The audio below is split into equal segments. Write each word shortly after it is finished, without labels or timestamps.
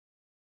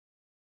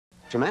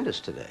tremendous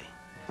today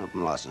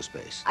from Lost in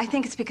Space. I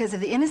think it's because of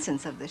the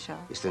innocence of the show.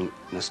 It's the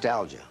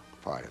nostalgia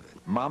part of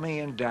it. Mommy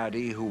and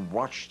Daddy, who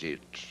watched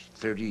it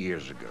 30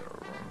 years ago,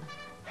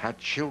 had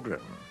children.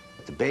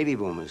 The baby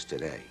boomers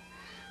today,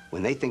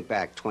 when they think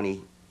back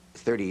 20,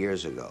 30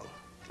 years ago,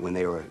 when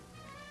they were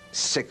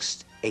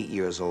 6, 8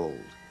 years old,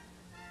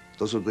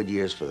 those were good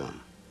years for them.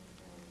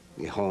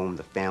 The home,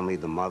 the family,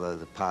 the mother,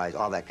 the pies,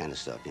 all that kind of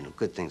stuff, you know,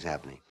 good things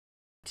happening.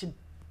 To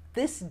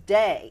this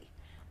day,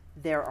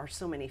 there are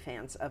so many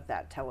fans of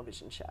that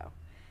television show.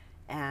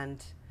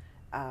 And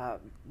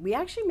we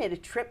actually made a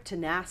trip to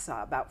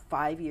NASA about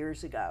 5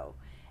 years ago.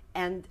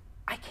 And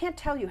I can't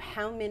tell you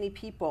how many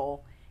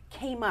people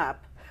came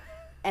up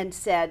and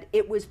said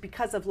it was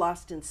because of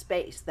Lost in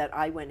Space that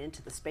I went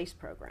into the space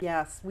program.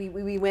 Yes, we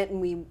went and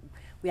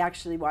we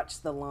actually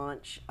watched the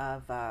launch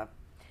of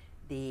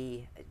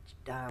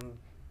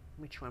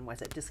which one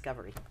was it?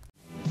 Discovery.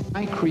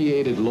 I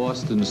created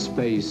Lost in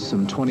Space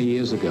some 20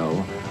 years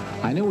ago.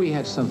 I knew we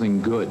had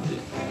something good,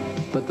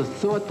 but the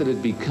thought that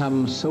it'd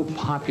become so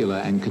popular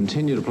and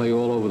continue to play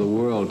all over the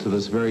world to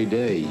this very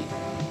day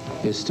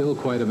is still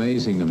quite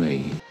amazing to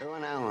me.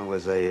 Irwin Allen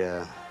was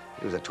a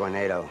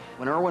tornado.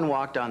 When Irwin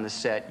walked on the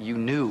set, you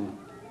knew,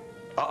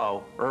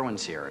 uh-oh,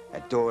 Irwin's here.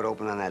 That door would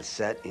open on that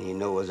set, and you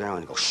knew it was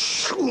Irwin. He'd go,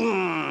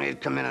 shoo!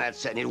 He'd come into that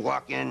set, and he'd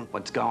walk in.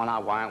 What's going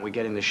on? Why aren't we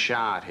getting the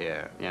shot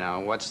here? You know,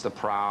 what's the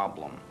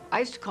problem? I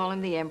used to call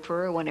him the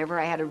Emperor. Whenever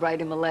I had to write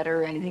him a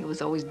letter or anything, it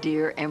was always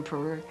Dear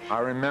Emperor. I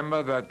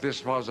remember that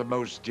this was a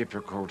most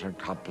difficult and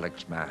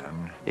complex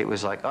man. It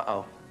was like,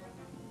 uh-oh,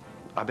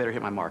 I better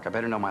hit my mark. I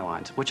better know my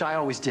lines, which I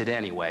always did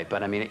anyway.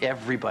 But, I mean,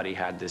 everybody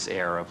had this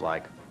air of,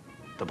 like,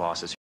 the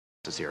boss is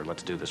here.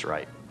 Let's do this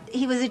right.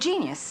 He was a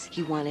genius.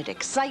 He wanted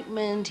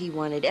excitement, he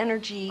wanted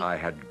energy. I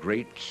had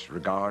great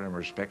regard and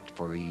respect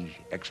for the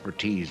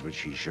expertise which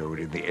he showed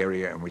in the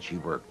area in which he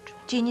worked.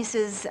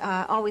 Geniuses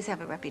always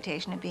have a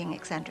reputation of being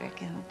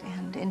eccentric,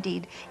 and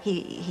indeed,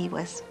 he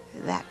was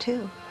that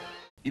too.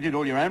 You did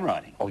all your own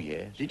writing? Oh,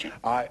 yes. Did you?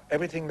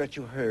 Everything that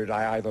you heard,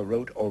 I either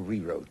wrote or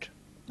rewrote.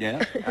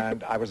 Yeah?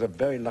 And I was a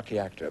very lucky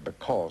actor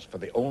because for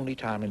the only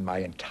time in my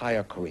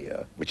entire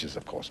career, which is,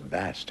 of course,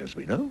 vast, as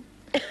we know,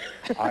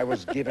 I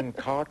was given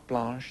carte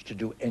blanche to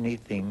do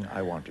anything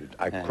I wanted.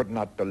 I could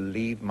not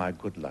believe my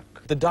good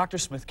luck. The Dr.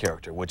 Smith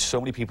character, which so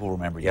many people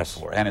remember you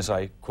for, and as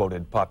I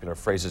quoted popular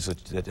phrases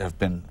that have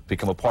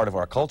become a part of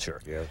our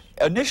culture. Yes.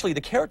 Initially,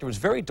 the character was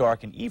very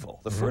dark and evil.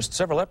 The first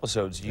several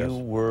episodes, you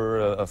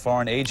were a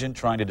foreign agent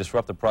trying to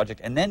disrupt the project,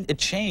 and then it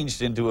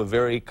changed into a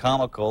very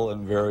comical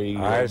and very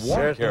warm character.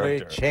 I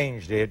certainly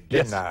changed it,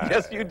 didn't I?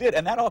 Yes, you did,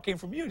 and that all came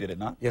from you, did it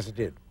not? Yes, it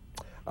did.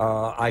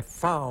 I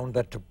found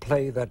that to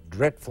play that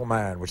dreadful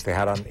man, which they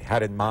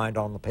had in mind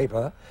on the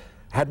paper,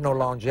 had no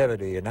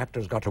longevity, and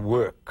actors got to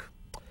work.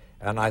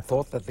 And I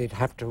thought that they'd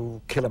have to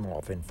kill him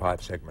off in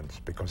 5 segments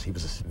because he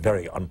was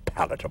very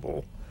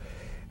unpalatable.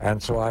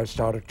 And so I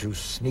started to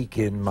sneak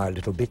in my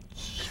little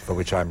bits, for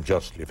which I'm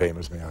justly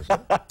famous, may I say.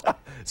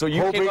 So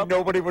you hoping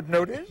nobody would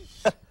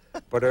notice,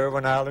 but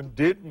Irwin Allen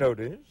did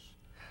notice.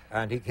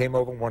 And he came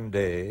over one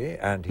day,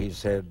 and he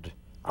said,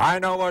 "I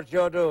know what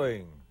you're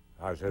doing."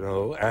 I said,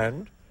 "Oh,"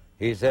 and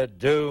he said,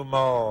 "Do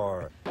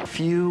more." A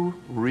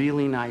few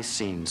really nice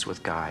scenes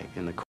with Guy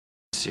in the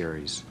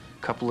series.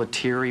 A couple of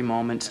teary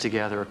moments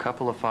together, a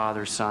couple of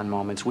father-son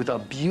moments with a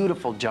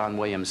beautiful John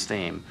Williams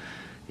theme.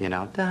 You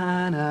know,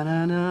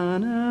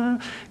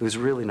 da-na-na-na-na. It was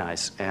really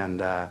nice. And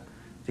the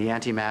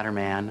Antimatter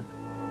Man.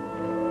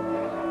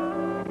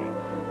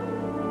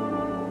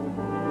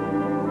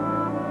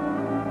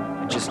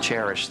 I just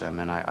cherish them,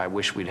 and I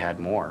wish we'd had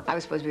more. I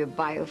was supposed to be a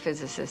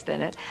biophysicist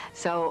in it,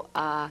 so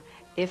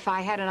if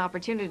I had an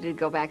opportunity to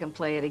go back and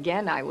play it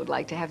again, I would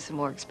like to have some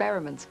more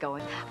experiments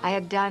going. I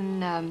had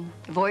done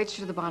Voyage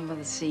to the Bottom of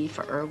the Sea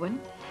for Irwin,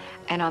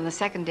 and on the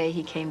second day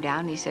he came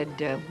down and he said,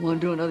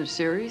 "Want to do another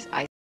series?"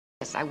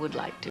 Yes, I would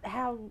like to.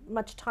 How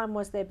much time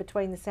was there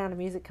between The Sound of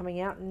Music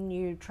coming out and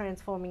you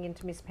transforming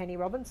into Miss Penny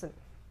Robinson?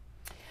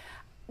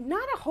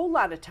 Not a whole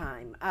lot of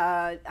time.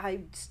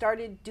 I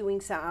started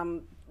doing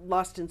some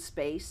Lost in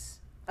Space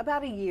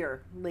about a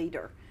year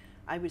later.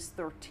 I was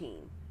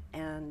 13,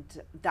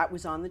 and that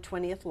was on the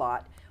 20th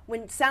lot.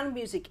 When Sound of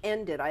Music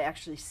ended, I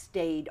actually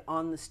stayed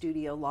on the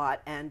studio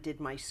lot and did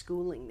my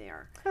schooling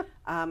there.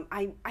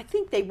 I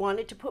think they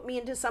wanted to put me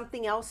into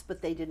something else,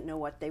 but they didn't know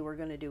what they were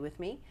going to do with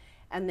me.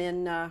 And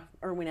then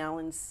Irwin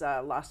Allen's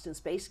Lost in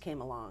Space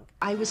came along.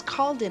 I was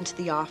called into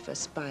the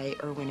office by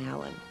Irwin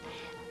Allen,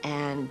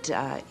 and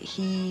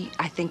he,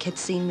 I think, had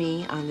seen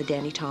me on the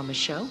Danny Thomas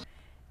Show.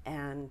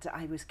 And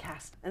I was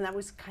cast, and that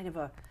was kind of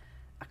a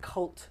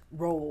cult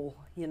role,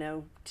 you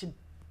know. To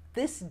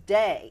this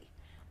day,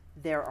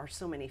 there are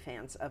so many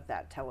fans of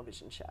that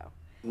television show.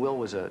 Will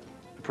was a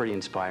pretty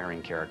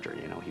inspiring character,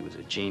 you know. He was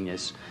a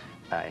genius.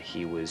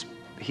 He was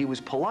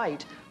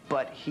polite,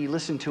 but he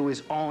listened to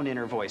his own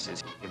inner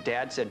voices. If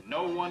Dad said,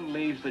 No one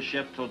leaves the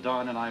ship till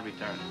dawn and I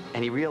return.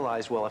 and he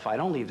realized, well, if I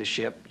don't leave the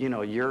ship, you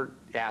know, your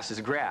ass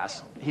is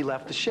grass, he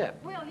left the ship.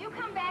 Will, you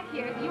come back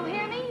here. Do you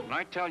hear me? When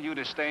I tell you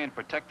to stay and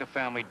protect the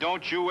family,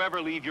 don't you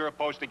ever leave your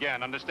post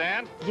again,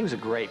 understand? He was a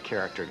great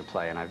character to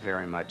play, and I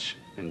very much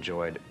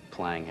enjoyed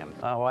playing him.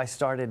 Well, I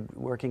started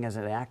working as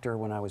an actor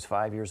when I was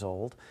 5 years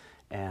old,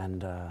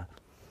 and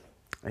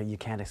you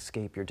can't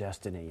escape your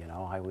destiny, you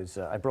know.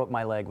 I broke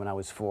my leg when I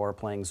was 4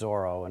 playing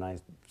Zorro, and I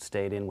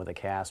stayed in with a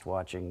cast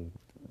watching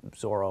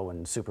Zorro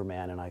and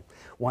Superman, and I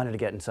wanted to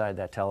get inside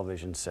that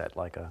television set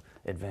like a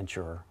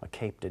adventurer, a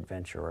caped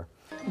adventurer.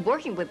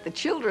 Working with the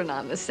children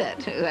on the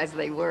set, as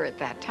they were at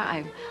that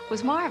time,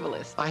 was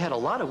marvelous. I had a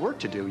lot of work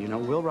to do, you know.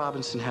 Will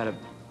Robinson had a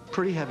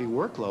pretty heavy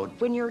workload.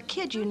 When you're a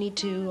kid, you need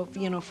to,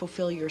 you know,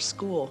 fulfill your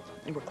school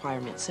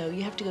requirements. So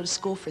you have to go to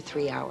school for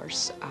 3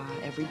 hours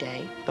every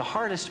day. The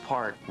hardest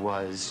part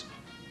was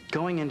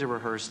going into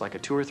rehearse like a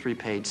 2 or 3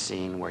 page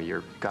scene where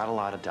you've got a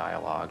lot of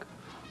dialogue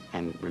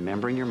and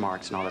remembering your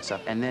marks and all that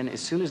stuff. And then as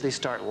soon as they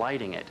start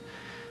lighting it,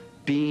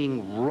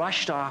 being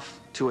rushed off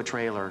to a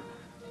trailer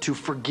to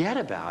forget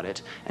about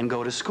it and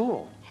go to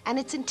school. And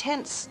it's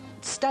intense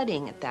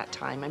studying at that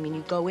time. I mean,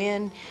 you go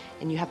in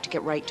and you have to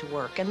get right to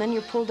work. And then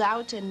you're pulled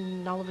out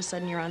and all of a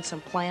sudden you're on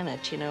some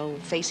planet, you know,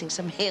 facing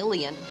some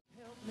alien.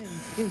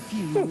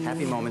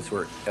 Happy moments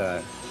were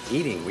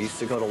eating. We used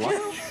to go to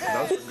lunch.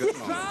 Those were good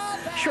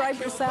moments.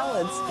 Schreiber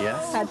salads.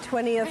 Yes. At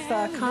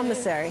 20th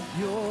Commissary.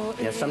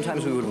 Yeah,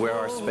 sometimes we would wear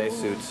our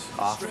spacesuits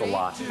off the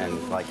lot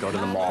and like go to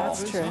the mall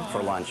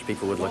for lunch.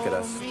 People would look at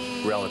us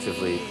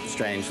relatively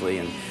strangely,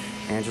 and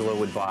Angela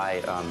would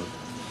buy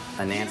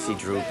a Nancy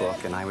Drew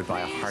book, and I would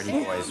buy a Hardy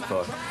Boys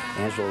book.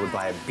 Angela would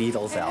buy a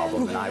Beatles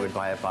album, and I would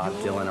buy a Bob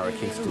Dylan or a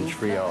Kingston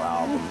Trio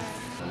album.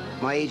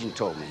 My agent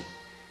told me,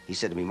 he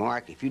said to me,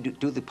 Mark, if you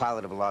do the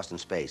pilot of Lost in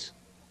Space,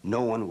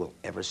 no one will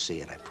ever see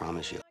it, I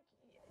promise you.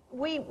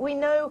 We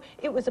know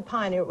it was a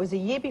pioneer. It was a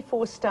year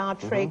before Star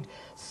Trek.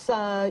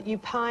 So you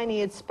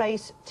pioneered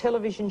space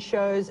television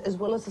shows as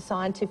well as the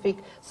scientific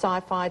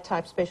sci-fi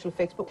type special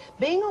effects. But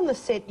being on the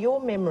set,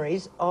 your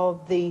memories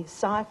of the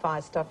sci-fi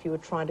stuff you were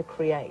trying to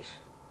create.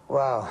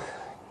 Well,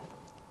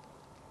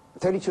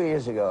 32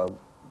 years ago,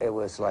 it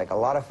was like a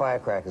lot of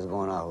firecrackers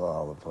going off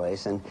all over the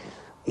place, and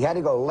you had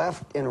to go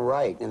left and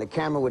right, and the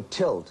camera would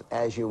tilt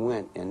as you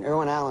went. And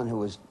Irwin Allen, who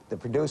was the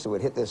producer,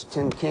 would hit this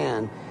tin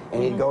can,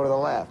 and he'd go to the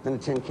left. Then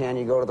the tin can,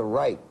 you go to the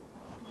right.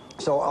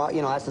 So,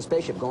 you know, that's the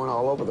spaceship going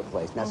all over the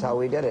place, and that's how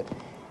we did it.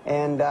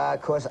 And,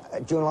 of course,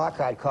 June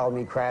Lockhart called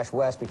me Crash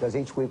West, because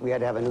each week we had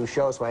to have a new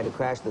show, so I had to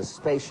crash the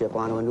spaceship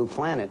onto a new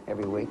planet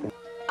every week.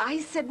 I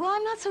said, well,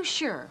 I'm not so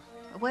sure.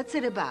 What's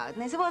it about?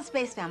 And they said, well, it's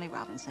Space Family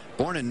Robinson.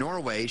 Born in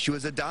Norway, she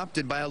was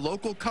adopted by a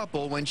local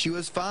couple when she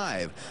was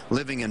 5,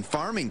 living in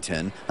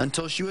Farmington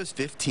until she was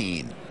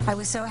 15. I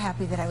was so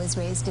happy that I was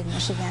raised in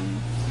Michigan.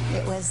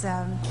 It was,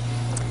 I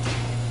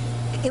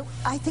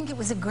think it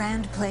was a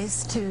grand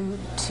place to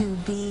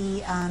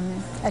be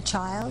a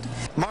child.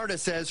 Marta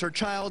says her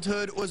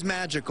childhood was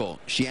magical.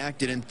 She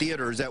acted in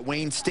theaters at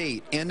Wayne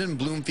State and in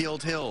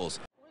Bloomfield Hills.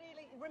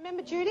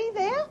 Remember Judy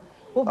there?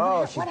 Well,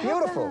 oh, she's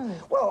beautiful.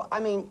 Happened? Well,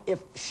 I mean, if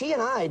she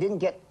and I didn't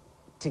get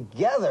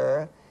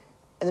together,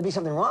 there'd be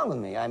something wrong with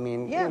me. I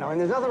mean, you know, and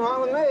there's nothing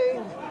wrong with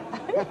me.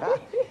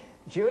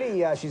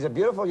 Judy, she's a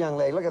beautiful young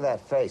lady. Look at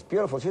that face.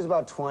 Beautiful. She was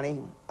about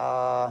 20.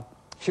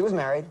 She was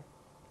married,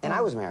 and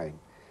I was married.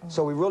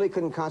 So we really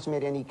couldn't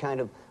consummate any kind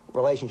of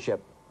relationship,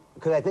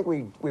 because I think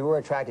we were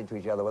attracted to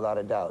each other without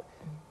a doubt.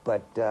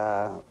 But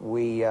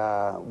we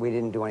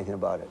didn't do anything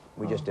about it.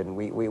 We just didn't.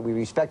 We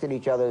respected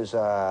each other's,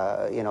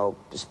 you know,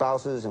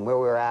 spouses and where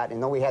we were at.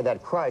 And though we had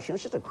that crush, you know,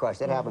 it's just a crush.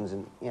 That happens,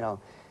 and, you know,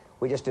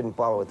 we just didn't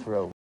follow it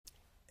through.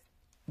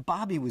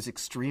 Bobby was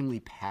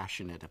extremely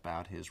passionate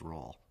about his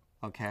role,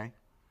 okay?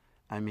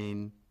 I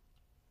mean,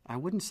 I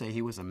wouldn't say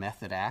he was a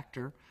method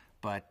actor,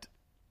 but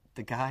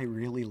the guy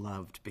really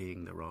loved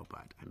being the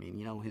robot. I mean,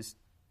 you know, his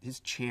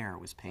chair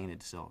was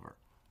painted silver.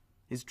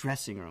 His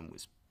dressing room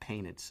was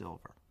painted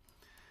silver.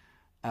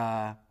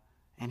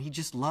 And he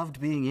just loved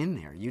being in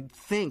there.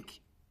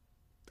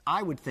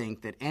 I would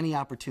think that any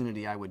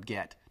opportunity I would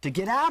get to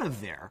get out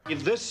of there.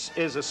 This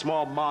is a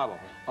small model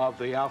of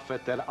the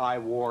outfit that I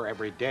wore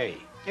every day.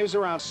 It was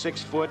around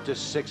 6 foot to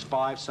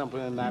 6'5", something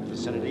in that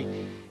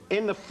vicinity.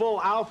 In the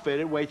full outfit,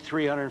 it weighed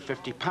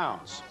 350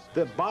 pounds.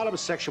 The bottom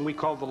section we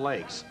called the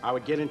legs. I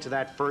would get into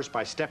that first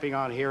by stepping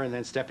on here and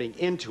then stepping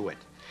into it.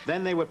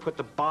 Then they would put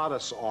the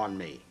bodice on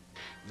me.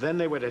 Then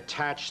they would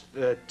attach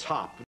the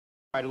top.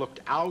 I looked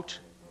out.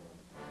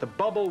 The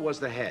bubble was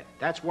the head.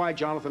 That's why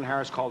Jonathan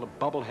Harris called a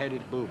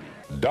bubble-headed booby.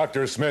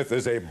 Dr. Smith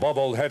is a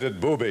bubble-headed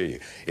booby.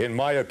 In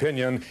my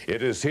opinion,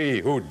 it is he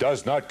who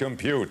does not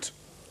compute.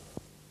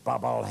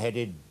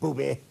 Bubble-headed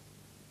booby.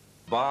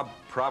 Bob,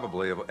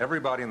 probably, of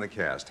everybody in the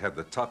cast, had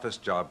the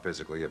toughest job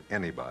physically of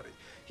anybody.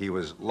 He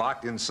was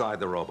locked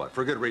inside the robot,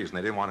 for good reason.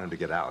 They didn't want him to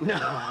get out.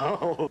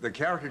 No. The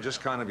character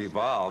just kind of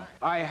evolved.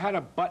 I had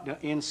a button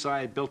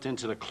inside built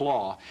into the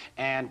claw,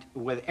 and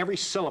with every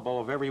syllable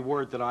of every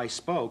word that I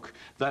spoke,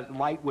 that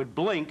light would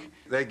blink.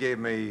 They gave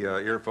me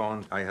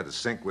earphones. I had to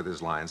sync with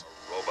his lines.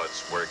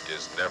 Robot's work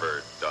is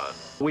never done.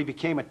 We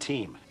became a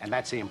team, and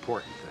that's the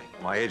important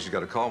thing. My agent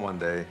got a call one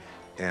day,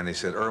 and he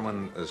said,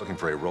 Irwin is looking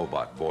for a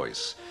robot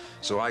voice.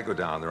 So I go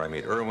down there, I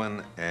meet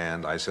Irwin,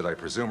 and I said, I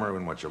presume,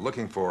 Irwin, what you're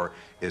looking for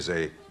is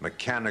a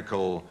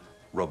mechanical,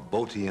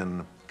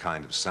 robotian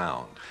kind of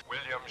sound.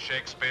 William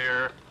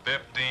Shakespeare,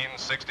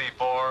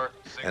 1564.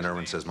 And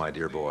Irwin says, my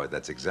dear boy,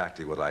 that's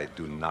exactly what I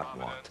do not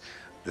want.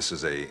 This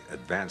is a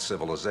advanced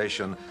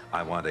civilization.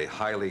 I want a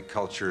highly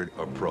cultured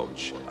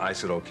approach. I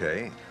said,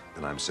 okay.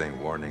 And I'm saying,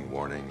 warning,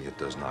 warning, it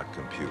does not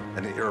compute.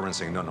 And Irwin's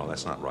saying, no, no,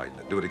 that's not right.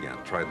 Do it again.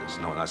 Try this.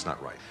 No, that's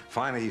not right.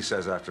 Finally, he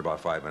says, after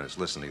about 5 minutes,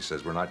 listen, he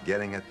says, we're not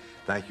getting it.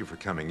 Thank you for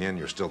coming in.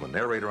 You're still the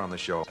narrator on the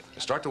show. I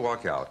start to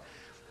walk out,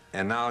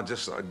 and now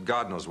just,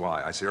 God knows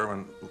why. I say,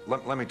 Irwin,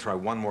 let me try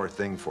one more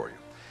thing for you.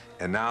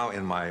 And now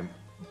in my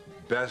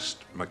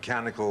best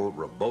mechanical,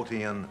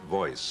 robotian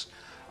voice,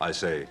 I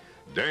say,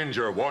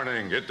 danger,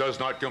 warning, it does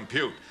not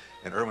compute.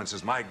 And Irwin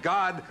says, my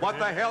God, what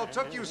the hell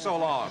took you so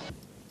long?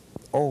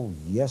 Oh,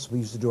 yes, we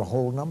used to do a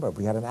whole number.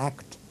 We had an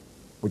act,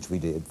 which we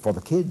did, for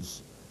the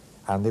kids.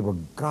 And they were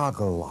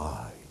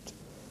goggle-eyed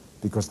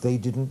because they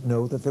didn't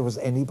know that there was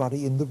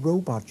anybody in the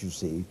robot, you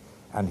see.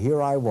 And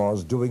here I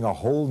was doing a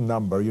whole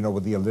number, you know,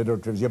 with the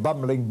alliteratives, you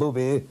bumbling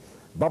booby,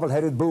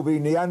 bubble-headed booby,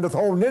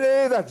 Neanderthal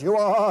ninny that you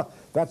are,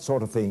 that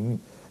sort of thing.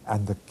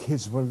 And the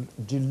kids were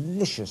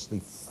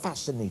deliciously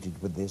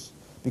fascinated with this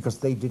because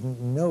they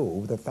didn't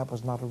know that that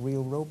was not a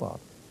real robot.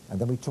 And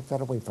then we took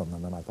that away from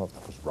them, and I thought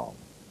that was wrong.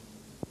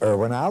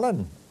 Irwin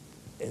Allen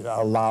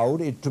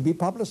allowed it to be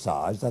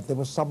publicized that there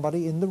was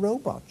somebody in the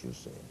robot, you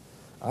see.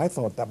 I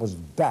thought that was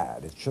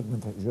bad. It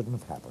shouldn't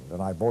have happened,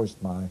 and I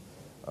voiced my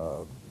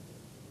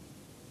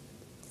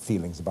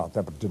feelings about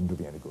that, but it didn't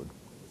do me any good.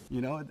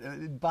 You know,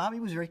 Bobby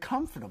was very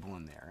comfortable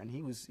in there, and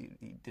he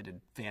did a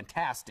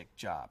fantastic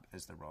job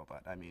as the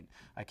robot. I mean,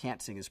 I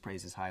can't sing his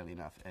praises highly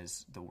enough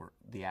as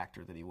the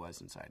actor that he was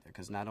inside there,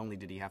 because not only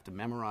did he have to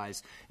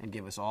memorize and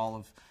give us all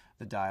of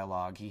the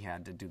dialogue, he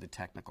had to do the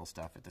technical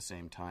stuff at the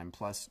same time,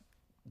 plus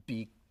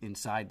be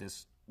inside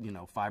this, you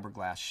know,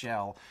 fiberglass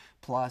shell,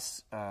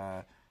 plus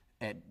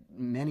at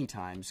many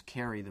times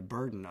carry the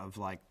burden of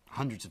like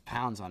hundreds of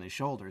pounds on his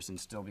shoulders and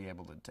still be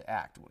able to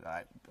act.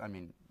 I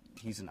mean,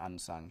 he's an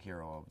unsung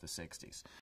hero of the 60s.